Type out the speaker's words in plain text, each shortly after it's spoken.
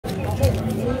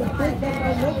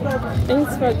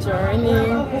Thanks for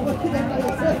joining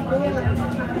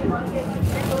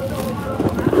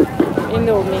in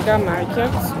the Omega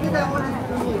Market.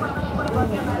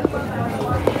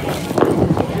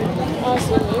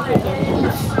 Awesome, you could do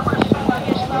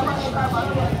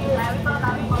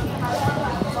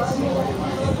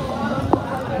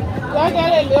I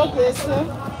got a milk biscuit.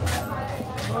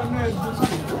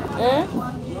 Eh?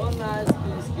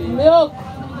 Milk.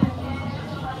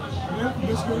 Milk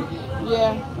biscuit?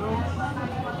 Yeah.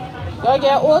 Y'all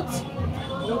get oats?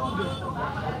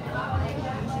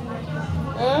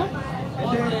 Eh?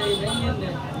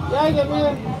 Yeah, give me.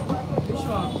 Which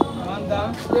one? One down?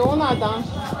 The one not down.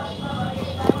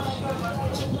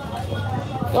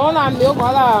 The one that milk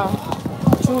or that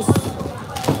juice.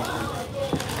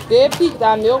 They pick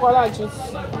that milk or that juice.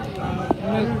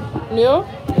 Milk? Milk?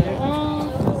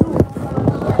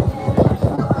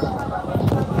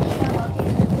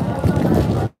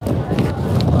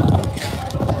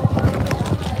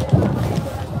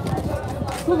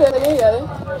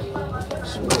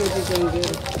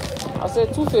 I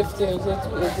said 250. You said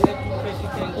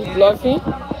 280. You bluffing?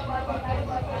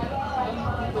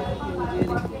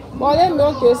 Well, that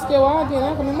milk is still out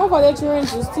there. Come on, for the children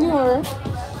juice. Still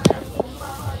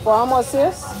for how much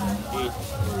is?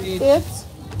 8.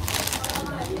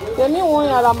 Tell me one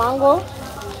at a mango.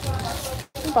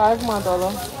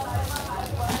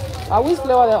 $5. Are we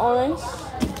flavor the orange?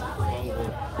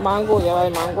 Mango, yeah,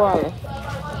 mango.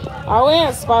 I will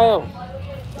expire.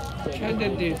 Check the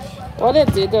date. What they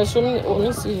did, they show me. Let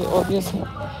me see, obviously.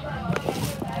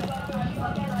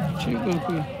 Check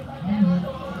okay.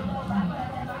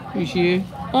 You see?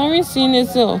 I haven't seen it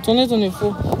still.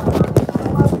 2024.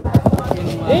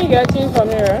 Then you get change from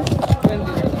here, right?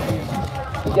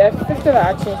 You get 50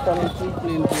 change from me.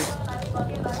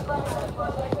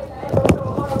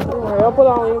 You put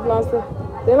on your plastic.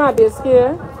 They're not biscuit,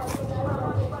 eh?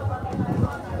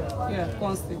 Yeah,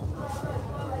 constant.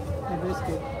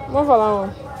 What for that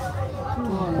one?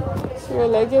 So you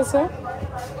like it, sir?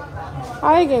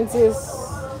 I can taste.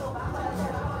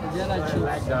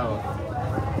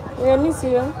 Let me see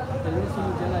them.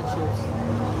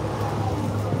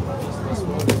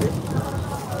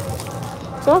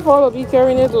 So far, I'll be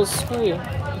carrying it to school.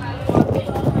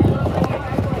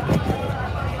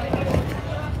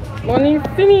 Money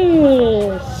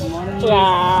finish.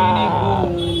 Wow.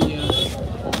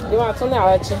 You want to know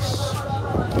how to change?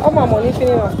 Oh, my money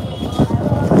finish.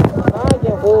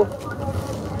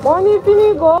 Money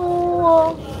finish go.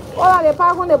 All the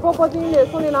park on the property in the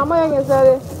sun in America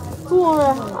said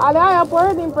 200. I have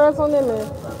already impressed on them.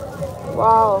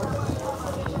 Wow.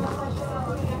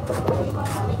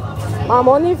 My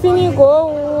money finish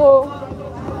go.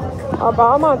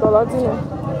 About my dollar dinner.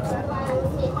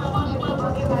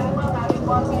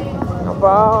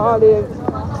 About the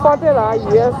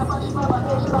 $40 years.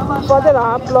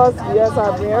 $40 plus years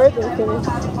I've been everything finished.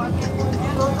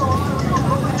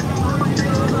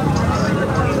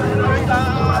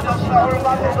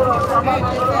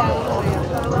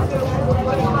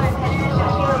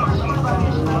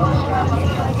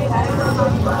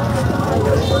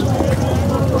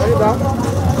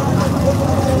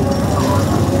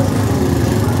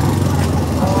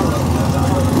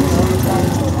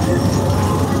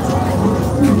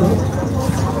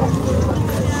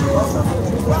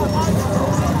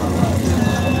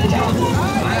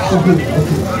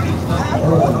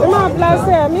 I'm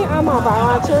blessed. Me, I'm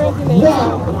about charity.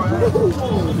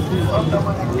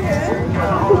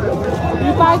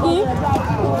 You packing?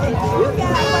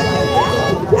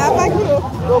 I'm packing.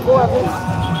 Go ahead.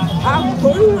 I'm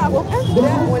going to go.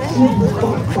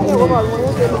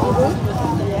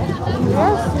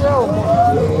 Yes, yo.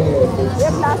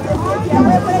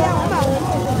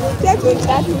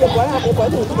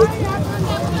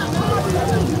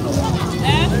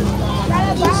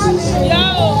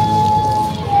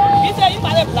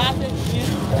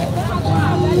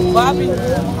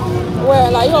 Well,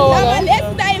 like you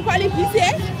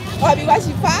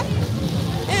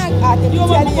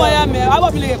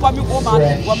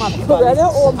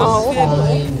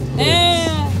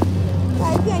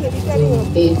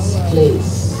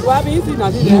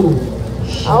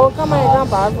I will come and come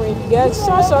back for you. Get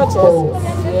short chest.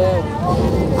 Yeah.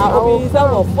 I will be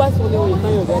some of what's when you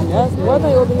yes. What are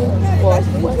you opening for?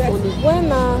 When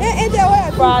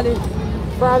Friday.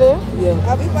 Friday? Yeah.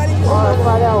 I'll be Friday.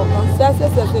 Friday I will come. That's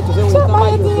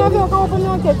somebody think I will come open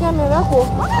your camera.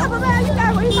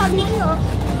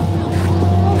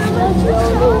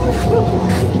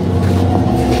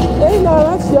 Hey, no,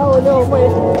 that's your no way.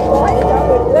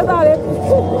 That's all it.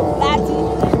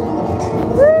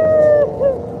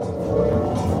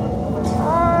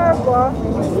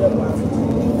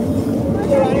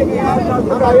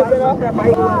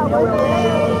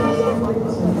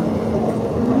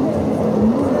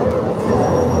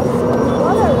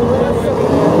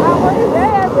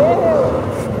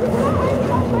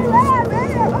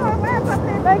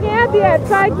 They're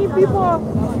attacking people.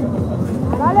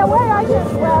 By the way, I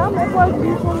just I'm supposed to be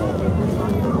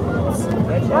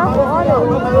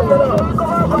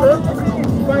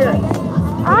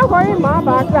I'm going my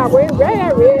back. I'm going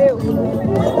red.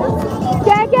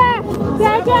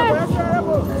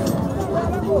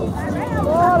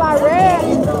 Oh, like red.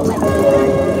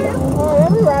 Oh,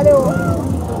 everybody.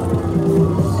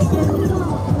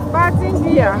 Batting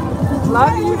here.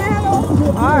 Love you.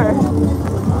 Alright.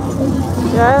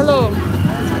 Yeah, hello.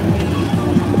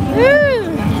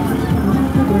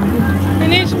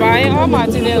 Finish buying all my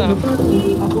dinner.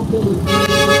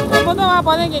 But no, I'm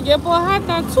going to get hot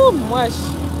not too much.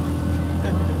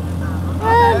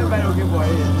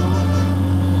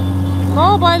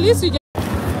 No, but at least you get.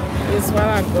 It's what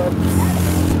I got.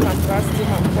 Fantastic.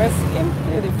 My first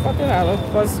empty. The fucking I love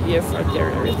because yes, I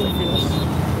carry everything finished.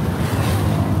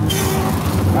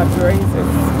 But very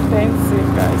expensive,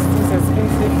 guys. It's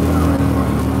expensive.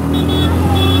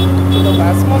 You know,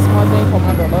 but small thing for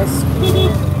my dollars.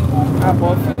 I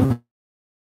bought things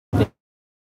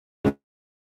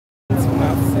for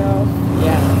myself.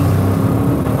 Yeah.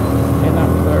 And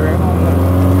I'm very hungry.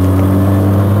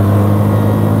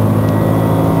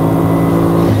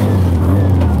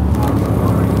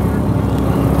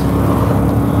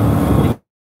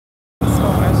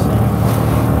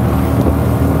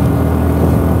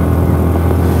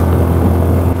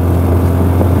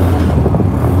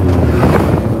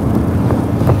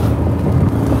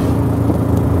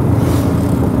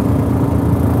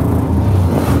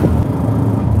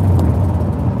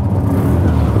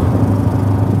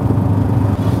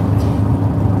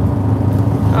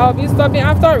 I'll be stopping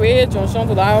after Ray Junction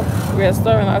to that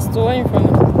restaurant I store in front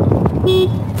of.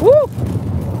 Woo!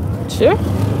 Sure.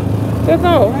 That's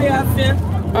all.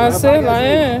 I say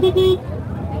like,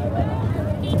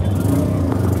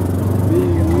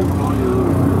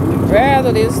 where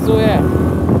do this store?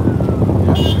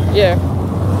 Yeah.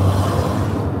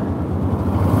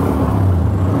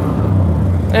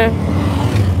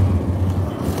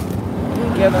 You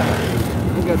get that.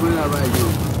 You get right.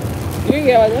 You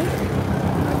get what?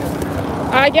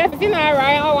 I get 59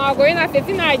 right. Oh, I'll go in at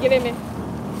 59. Get me.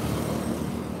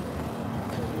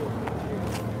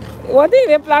 What did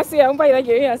they place here? I'm going to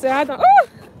get here. I don't. Oh,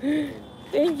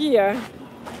 thank you.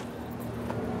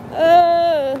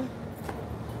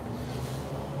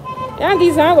 And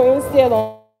these are going to stay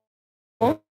long.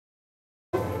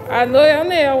 I know you're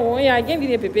there. Yeah, I can't be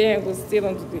the paper and go stay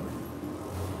on today.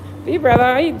 Hey, brother,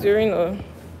 how you doing?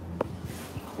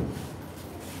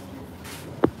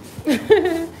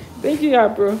 Thank you,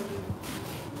 bro.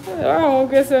 I won't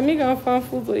get some make fun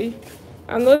food to eat.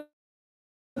 I know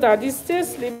that this still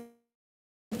sleep.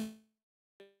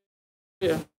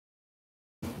 Yeah.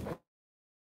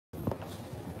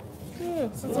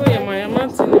 So yeah, my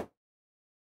mountain.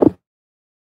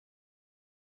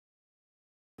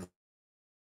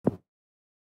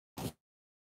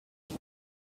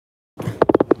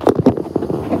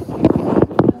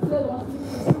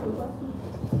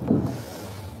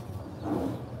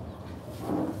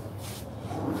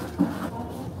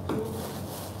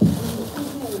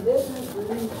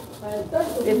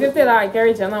 The 50 that I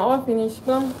carry, and I all finished.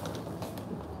 Come.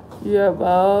 You're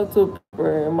about to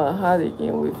burn my heart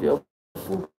again with your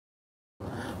food.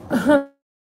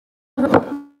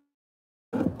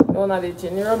 No, not the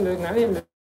general milk, not the milk.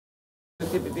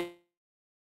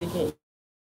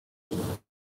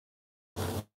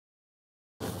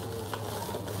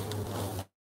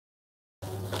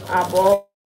 I bought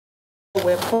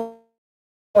with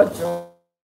fortune.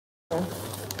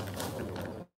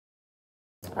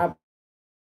 I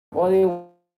bought it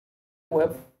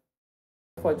with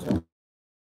fortune.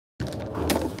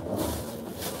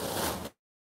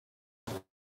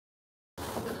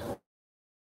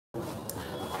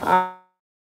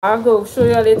 I'll go show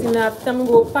you later in that time.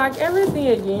 Go pack everything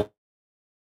again.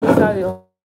 Inside your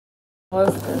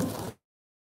husband.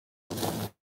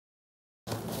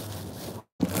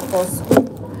 For school.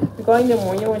 Because in the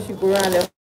morning when she go around there,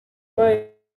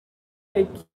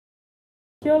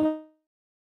 killing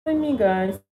me,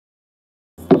 guys.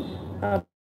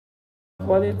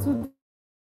 But it's two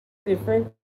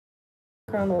different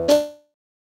kind of.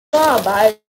 Oh,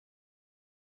 bye.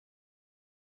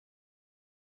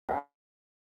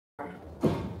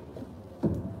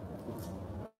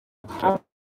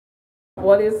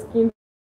 What is skin